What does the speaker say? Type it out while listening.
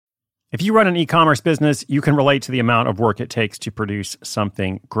If you run an e-commerce business, you can relate to the amount of work it takes to produce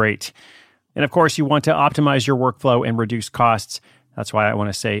something great. And of course, you want to optimize your workflow and reduce costs. That's why I want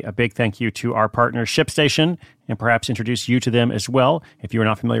to say a big thank you to our partner, ShipStation, and perhaps introduce you to them as well. If you are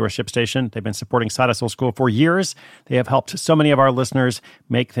not familiar with ShipStation, they've been supporting Side Hustle School for years. They have helped so many of our listeners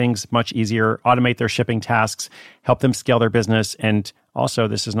make things much easier, automate their shipping tasks, help them scale their business, and also,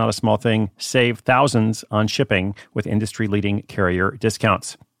 this is not a small thing, save thousands on shipping with industry-leading carrier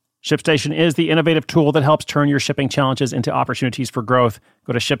discounts. ShipStation is the innovative tool that helps turn your shipping challenges into opportunities for growth.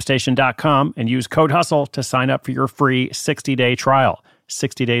 Go to ShipStation.com and use code HUSTLE to sign up for your free 60-day trial.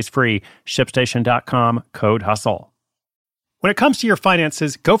 60 days free. ShipStation.com, code HUSTLE. When it comes to your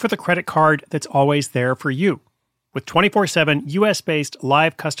finances, go for the credit card that's always there for you. With 24/7 US-based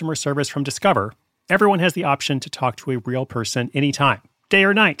live customer service from Discover, everyone has the option to talk to a real person anytime, day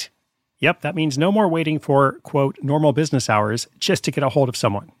or night. Yep, that means no more waiting for, quote, normal business hours just to get a hold of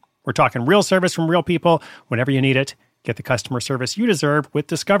someone. We're talking real service from real people whenever you need it. Get the customer service you deserve with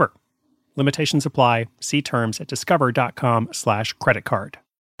Discover. Limitations apply. See terms at discover.com/creditcard.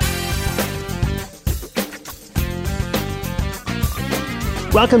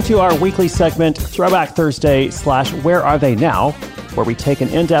 Welcome to our weekly segment, Throwback Thursday / Where Are They Now?, where we take an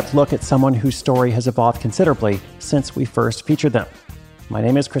in-depth look at someone whose story has evolved considerably since we first featured them. My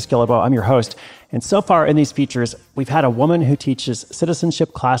name is Chris Guillebeau. I'm your host. And so far in these features, we've had a woman who teaches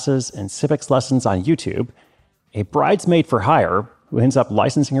citizenship classes and civics lessons on YouTube, a bridesmaid for hire who ends up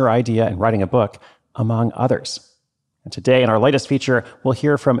licensing her idea and writing a book, among others. And today in our latest feature, we'll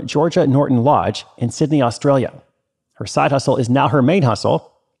hear from Georgia Norton Lodge in Sydney, Australia. Her side hustle is now her main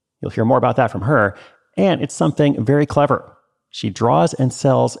hustle. You'll hear more about that from her. And it's something very clever. She draws and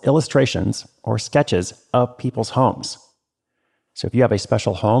sells illustrations or sketches of people's homes. So if you have a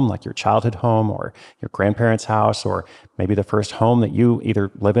special home, like your childhood home or your grandparents' house, or maybe the first home that you either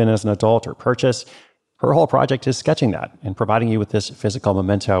live in as an adult or purchase, her whole project is sketching that and providing you with this physical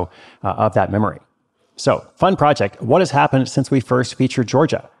memento of that memory. So, fun project. What has happened since we first featured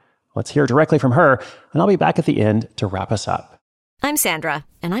Georgia? Let's hear directly from her, and I'll be back at the end to wrap us up. I'm Sandra,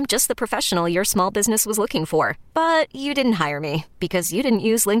 and I'm just the professional your small business was looking for. But you didn't hire me because you didn't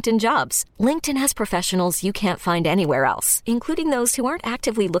use LinkedIn Jobs. LinkedIn has professionals you can't find anywhere else, including those who aren't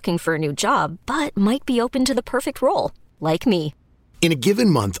actively looking for a new job, but might be open to the perfect role, like me. In a given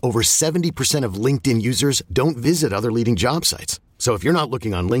month, over 70% of LinkedIn users don't visit other leading job sites. So if you're not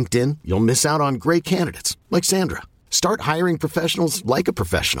looking on LinkedIn, you'll miss out on great candidates, like Sandra. Start hiring professionals like a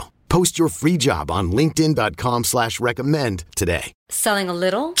professional. Post your free job on linkedin.com/recommend today. Selling a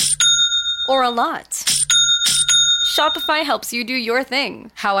little or a lot? Shopify helps you do your thing,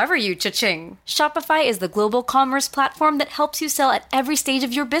 however you cha-ching. Shopify is the global commerce platform that helps you sell at every stage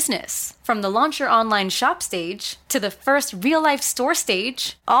of your business. From the launch your online shop stage, to the first real-life store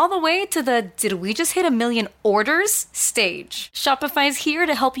stage, all the way to the did we just hit 1 million orders stage. Shopify's here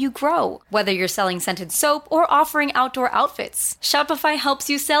to help you grow. Whether you're selling scented soap or offering outdoor outfits, Shopify helps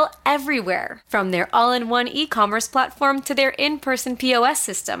you sell everywhere. From their all-in-one e-commerce platform to their in-person POS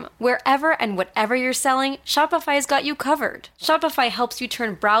system, wherever and whatever you're selling, Shopify's got you covered. Shopify helps you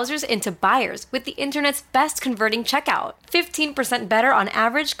turn browsers into buyers with the internet's best converting checkout. 15% better on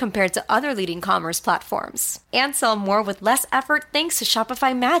average compared to other leading commerce platforms. And sell more with less effort thanks to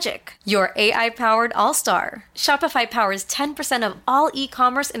Shopify Magic, your AI-powered all-star. Shopify powers 10% of all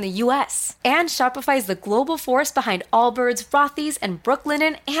e-commerce in the US. And Shopify is the global force behind Allbirds, Rothy's, and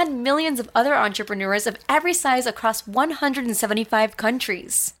Brooklinen, and millions of other entrepreneurs of every size across 175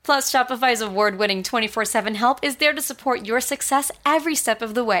 countries. Plus, Shopify's award-winning 24/7 help is there to support your success every step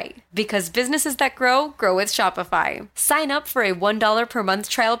of the way. Because businesses that grow, grow with Shopify. Sign up for a $1 per month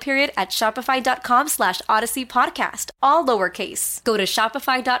trial period at shopify.com/Odyssey Podcast, all lowercase. Go to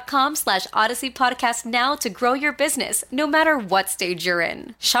shopify.com/Odyssey Podcast now to grow your business, no matter what stage you're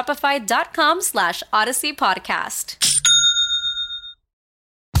in. Shopify.com/Odyssey Podcast.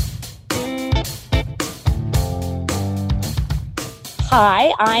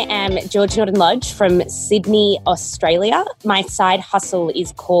 Hi, I am Georgia Norton Lodge from Sydney, Australia. My side hustle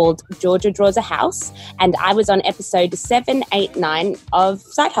is called Georgia Draws a House, and I was on episode 7, 8, 9 of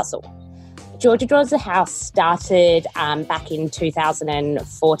Side Hustle. Georgia Draws a House started back in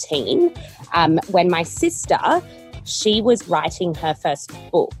 2014 when my sister, she was writing her first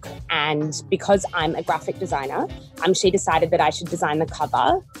book, and because I'm a graphic designer, she decided that I should design the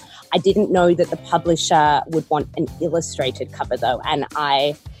cover. I didn't know that the publisher would want an illustrated cover though, and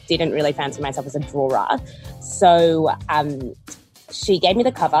I didn't really fancy myself as a drawer. So she gave me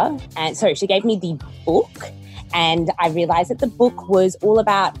the cover, and she gave me the book, And I realized that the book was all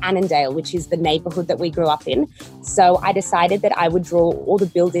about Annandale, which is the neighborhood that we grew up in. So I decided that I would draw all the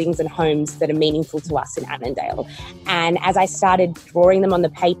buildings and homes that are meaningful to us in Annandale. And as I started drawing them on the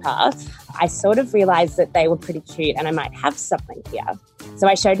paper, I sort of realized that they were pretty cute and I might have something here. So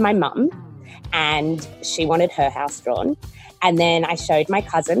I showed my mum and she wanted her house drawn. And then I showed my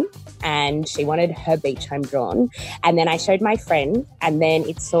cousin and she wanted her beach home drawn. And then I showed my friend and then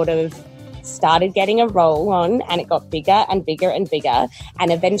it sort of started getting a roll on and it got bigger and bigger and bigger.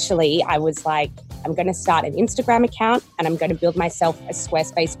 And eventually I was like, I'm going to start an Instagram account and I'm going to build myself a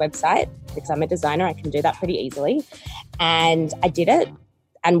Squarespace website because I'm a designer. I can do that pretty easily. And I did it.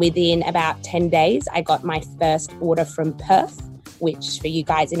 And within about 10 days, I got my first order from Perth, which for you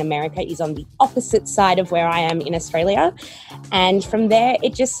guys in America is on the opposite side of where I am in Australia. And from there,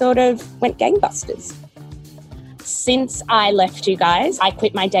 it just sort of went gangbusters. Since I left you guys, I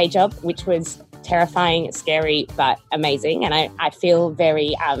quit my day job, which was terrifying, scary, but amazing. And I feel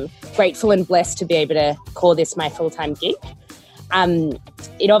very grateful and blessed to be able to call this my full-time gig.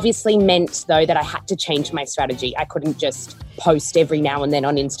 It obviously meant, though, that I had to change my strategy. I couldn't just post every now and then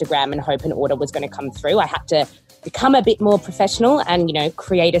on Instagram and hope an order was going to come through. I had to become a bit more professional and,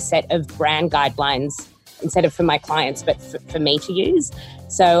 create a set of brand guidelines instead of for my clients, but for me to use.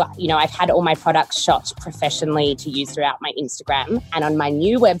 So, I've had all my products shot professionally to use throughout my Instagram and on my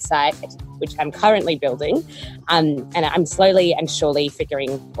new website, which I'm currently building, and I'm slowly and surely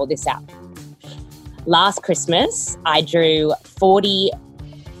figuring all this out. Last Christmas, I drew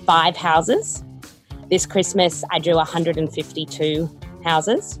 45 houses. This Christmas, I drew 152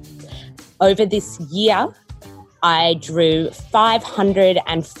 houses. Over this year, I drew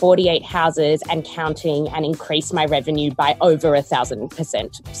 548 houses and counting and increased my revenue by over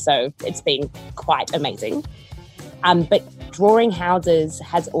 1,000%. So it's been quite amazing. But drawing houses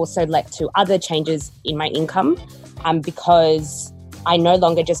has also led to other changes in my income because I no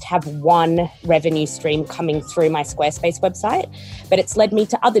longer just have one revenue stream coming through my Squarespace website, but it's led me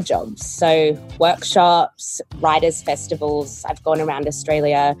to other jobs. So workshops, writers' festivals. I've gone around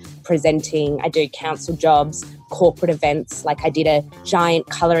Australia presenting. I do council jobs, corporate events. Like I did a giant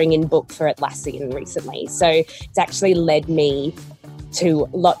colouring in book for Atlassian recently. So it's actually led me to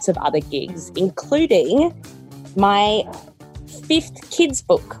lots of other gigs, including my 5th kids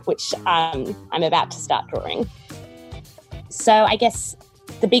book, which I'm about to start drawing. So I guess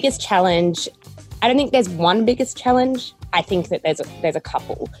the biggest challenge, I don't think there's one biggest challenge. I think that there's a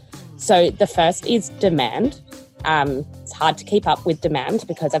couple. So the first is demand. It's hard to keep up with demand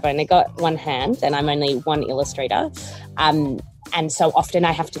because I've only got one hand and I'm only one illustrator. And so often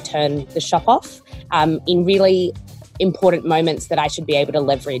I have to turn the shop off in really important moments that I should be able to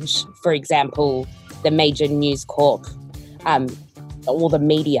leverage. For example, the major News Corp, all the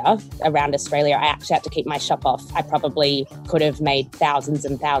media around Australia. I actually had to keep my shop off. I probably could have made thousands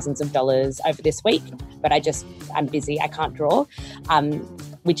and thousands of dollars over this week, but I'm busy. I can't draw,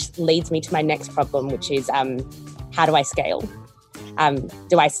 which leads me to my next problem, which is how do I scale?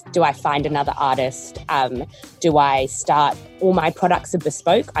 Do I find another artist? Do I start, all my products are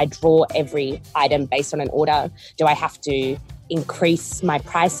bespoke. I draw every item based on an order. Do I have to increase my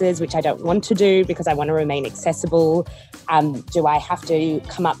prices, which I don't want to do because I want to remain accessible? Do I have to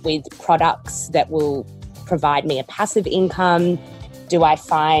come up with products that will provide me a passive income? Do I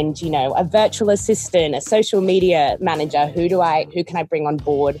find, a virtual assistant, a social media manager? Who can I bring on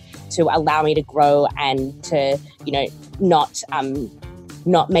board to allow me to grow and to,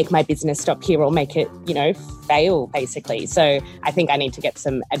 not make my business stop here or make it, fail, basically. So I think I need to get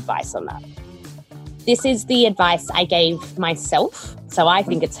some advice on that. This is the advice I gave myself. So I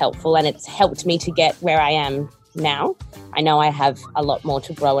think it's helpful and it's helped me to get where I am now. I know I have a lot more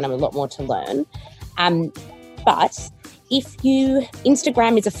to grow and I'm a lot more to learn. But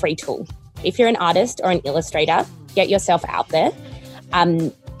Instagram is a free tool. If you're an artist or an illustrator, get yourself out there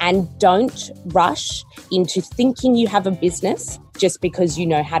and don't rush into thinking you have a business just because you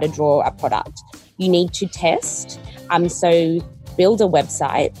know how to draw a product. You need to test. So build a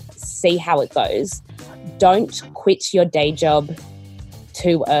website, see how it goes. Don't quit your day job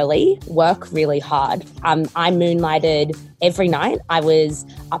too early. Work really hard. I moonlighted every night. I was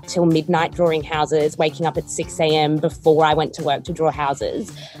up till midnight drawing houses, waking up at 6 a.m. before I went to work to draw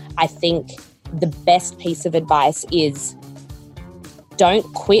houses. I think the best piece of advice is don't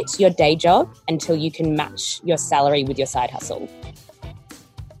quit your day job until you can match your salary with your side hustle.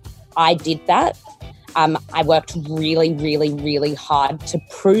 I did that. I worked really, really, really hard to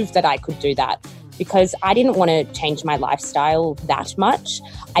prove that I could do that. because I didn't want to change my lifestyle that much.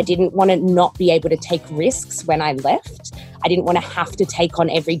 I didn't want to not be able to take risks when I left. I didn't want to have to take on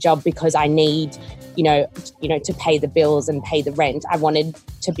every job because I need, to pay the bills and pay the rent. I wanted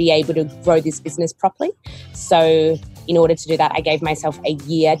to be able to grow this business properly. So in order to do that, I gave myself a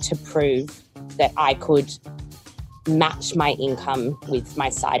year to prove that I could match my income with my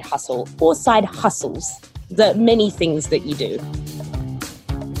side hustle or side hustles, the many things that you do.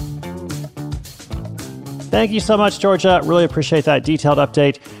 Thank you so much, Georgia. Really appreciate that detailed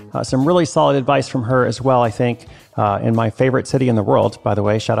update. Some really solid advice from her as well, I think, in my favorite city in the world, by the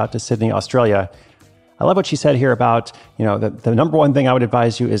way. Shout out to Sydney, Australia. I love what she said here about, the number one thing I would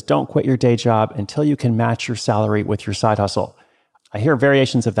advise you is don't quit your day job until you can match your salary with your side hustle. I hear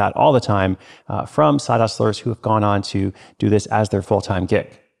variations of that all the time from side hustlers who have gone on to do this as their full-time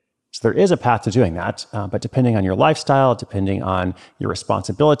gig. So there is a path to doing that, but depending on your lifestyle, depending on your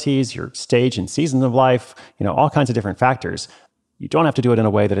responsibilities, your stage and season of life, all kinds of different factors, you don't have to do it in a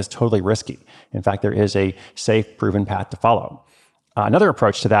way that is totally risky. In fact, there is a safe, proven path to follow. Another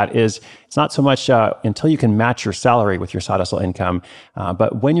approach to that is it's not so much until you can match your salary with your side hustle income,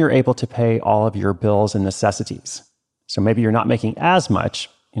 but when you're able to pay all of your bills and necessities. So maybe you're not making as much,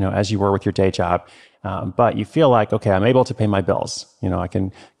 as you were with your day job, but you feel like, okay, I'm able to pay my bills. I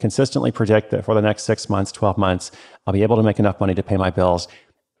can consistently predict that for the next 6 months, 12 months, I'll be able to make enough money to pay my bills.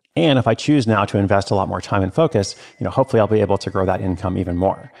 And if I choose now to invest a lot more time and focus, hopefully I'll be able to grow that income even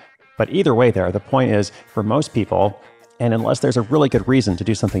more. But either way the point is for most people, and unless there's a really good reason to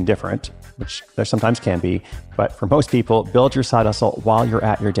do something different, which there sometimes can be, but for most people, build your side hustle while you're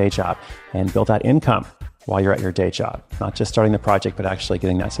at your day job and build that income while you're at your day job. Not just starting the project, but actually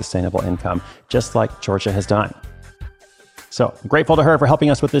getting that sustainable income, just like Georgia has done. So I'm grateful to her for helping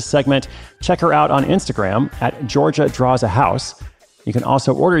us with this segment. Check her out on Instagram at Georgia Draws a House. You can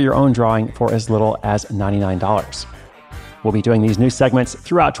also order your own drawing for as little as $99. We'll be doing these new segments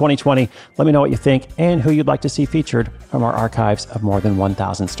throughout 2020. Let me know what you think and who you'd like to see featured from our archives of more than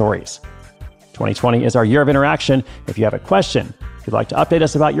 1,000 stories. 2020 is our year of interaction. If you have a question, if you'd like to update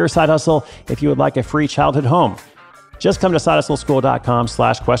us about your side hustle, if you would like a free childhood home, just come to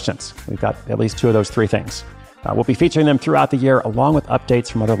sidehustleschool.com/questions. We've got at least 2 of those 3 things. We'll be featuring them throughout the year, along with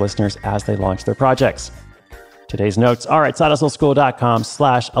updates from other listeners as they launch their projects. Today's notes are at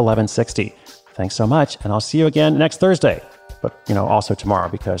sidehustleschool.com/1160. Thanks so much, and I'll see you again next Thursday. But, also tomorrow,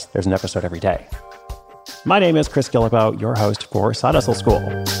 because there's an episode every day. My name is Chris Guillebeau, your host for Side Hustle School.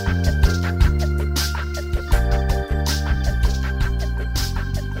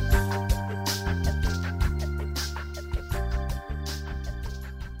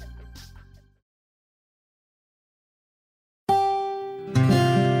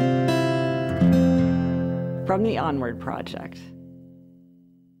 From the Onward Project.